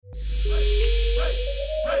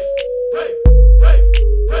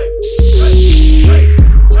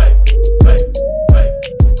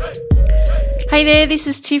Hey there, this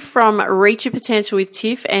is Tiff from Reach Your Potential with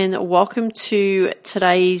Tiff, and welcome to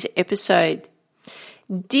today's episode.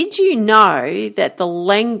 Did you know that the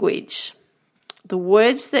language, the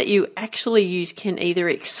words that you actually use, can either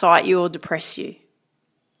excite you or depress you?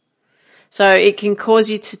 So it can cause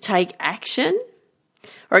you to take action,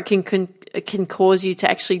 or it can cause you to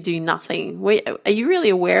actually do nothing. Are you really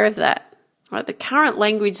aware of that? Right, the current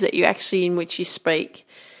language that you actually in which you speak,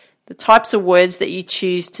 the types of words that you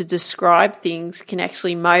choose to describe things can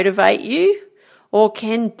actually motivate you or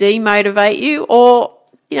can demotivate you or,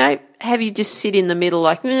 have you just sit in the middle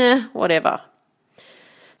like, whatever.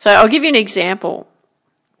 So I'll give you an example.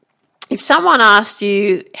 If someone asked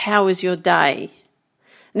you, how was your day?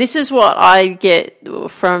 And this is what I get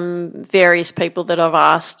from various people that I've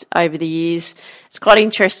asked over the years. It's quite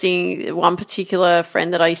interesting. One particular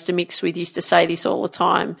friend that I used to mix with used to say this all the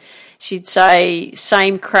time. She'd say,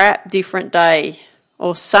 same crap, different day,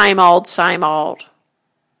 or same old, same old.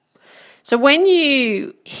 So when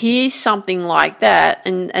you hear something like that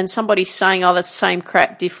and somebody's saying, oh, that's same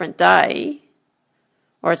crap, different day,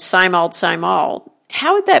 or it's same old,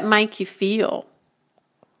 how would that make you feel?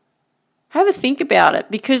 Have a think about it,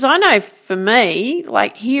 because I know for me,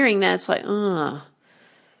 like hearing that, it's like,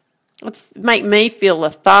 it'd make me feel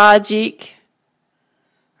lethargic,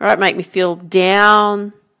 right? Make me feel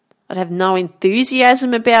down. I'd have no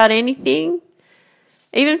enthusiasm about anything.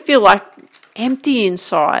 Even feel like empty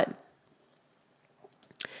inside.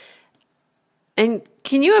 And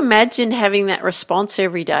can you imagine having that response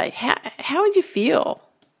every day? How would you feel?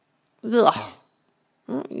 Ugh.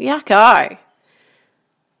 Yucko.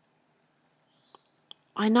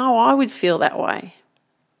 I know I would feel that way.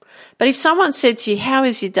 But if someone said to you, how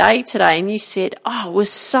was your day today? And you said, oh, it was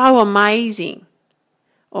so amazing.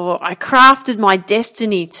 Or I crafted my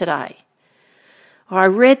destiny today. Or I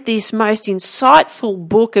read this most insightful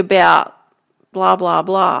book about blah, blah,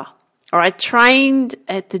 blah. Or I trained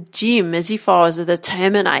at the gym as if I was the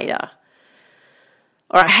Terminator.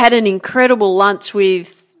 Or I had an incredible lunch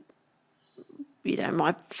with,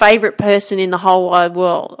 my favourite person in the whole wide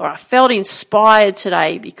world. Or I felt inspired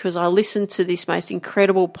today because I listened to this most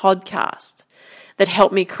incredible podcast that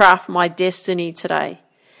helped me craft my destiny today.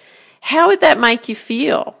 How would that make you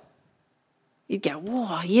feel? You'd go,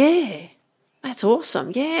 whoa, yeah, that's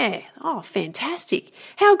awesome, yeah, oh, fantastic.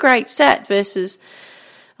 How great's that versus,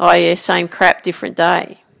 oh yeah, same crap, different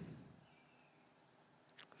day.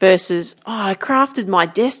 Versus, oh, I crafted my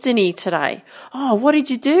destiny today. Oh, what did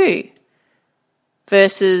you do?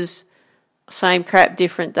 Versus, same crap,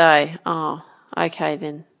 different day. Oh, okay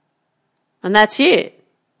then. And that's it.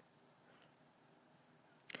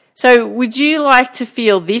 So would you like to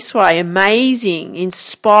feel this way? Amazing,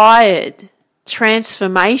 inspired,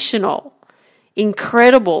 transformational,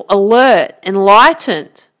 incredible, alert,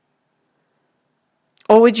 enlightened?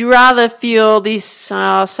 Or would you rather feel this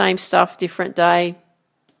same stuff, different day,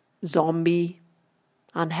 zombie,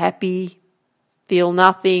 unhappy, feel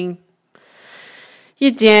nothing,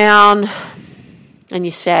 you're down and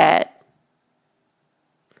you're sad?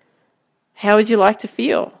 How would you like to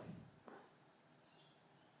feel?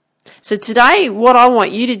 So today, what I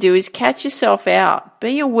want you to do is catch yourself out.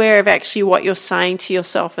 Be aware of actually what you're saying to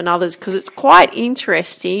yourself and others, because it's quite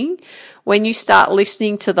interesting when you start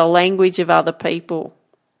listening to the language of other people.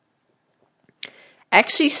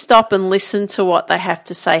 Actually stop and listen to what they have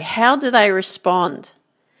to say. How do they respond?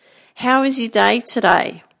 How is your day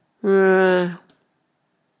today? All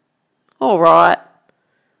right.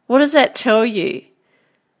 What does that tell you?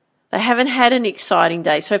 They haven't had an exciting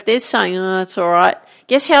day. So if they're saying, it's all right,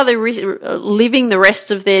 guess how they're living the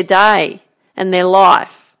rest of their day and their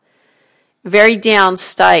life? Very down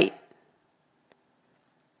state.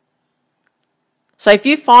 So if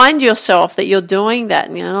you find yourself that you're doing that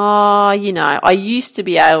and you're going, I used to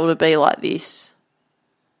be able to be like this,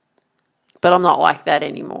 but I'm not like that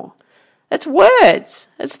anymore. It's words.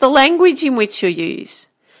 It's the language in which you use.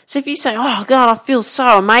 So if you say, oh God, I feel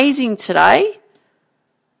so amazing today,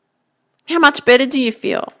 how much better do you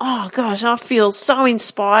feel? Oh gosh, I feel so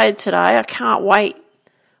inspired today. I can't wait.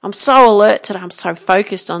 I'm so alert today. I'm so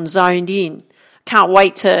focused. I'm zoned in. I can't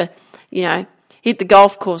wait to, hit the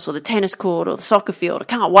golf course or the tennis court or the soccer field. I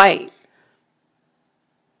can't wait.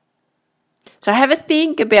 So have a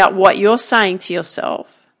think about what you're saying to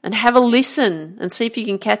yourself and have a listen and see if you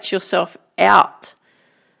can catch yourself out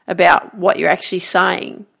about what you're actually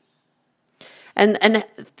saying. And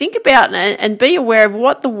think about and be aware of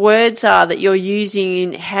what the words are that you're using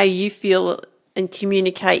in how you feel and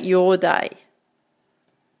communicate your day.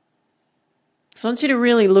 So I want you to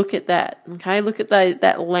really look at that, okay? Look at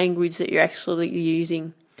that language that you're actually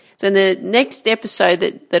using. So in the next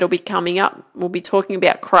episode that'll be coming up, we'll be talking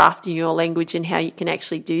about crafting your language and how you can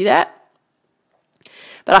actually do that.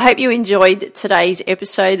 But I hope you enjoyed today's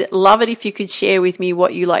episode. Love it if you could share with me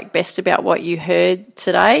what you like best about what you heard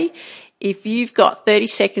today. If you've got 30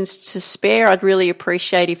 seconds to spare, I'd really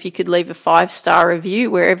appreciate if you could leave a 5-star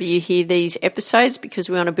review wherever you hear these episodes, because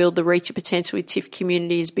we want to build the Reach Your Potential with Tiff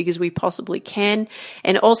community as big as we possibly can.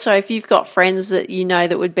 And also, if you've got friends that you know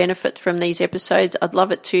that would benefit from these episodes, I'd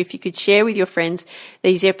love it too if you could share with your friends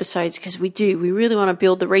these episodes, because we really want to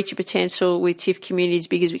build the Reach Your Potential with Tiff community as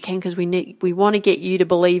big as we can, because we want to get you to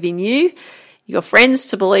believe in you, your friends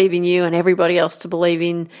to believe in you, and everybody else to believe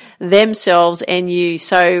in themselves and you.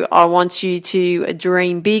 So I want you to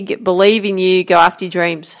dream big, believe in you, go after your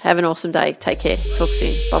dreams. Have an awesome day. Take care. Talk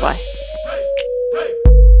soon. Bye-bye.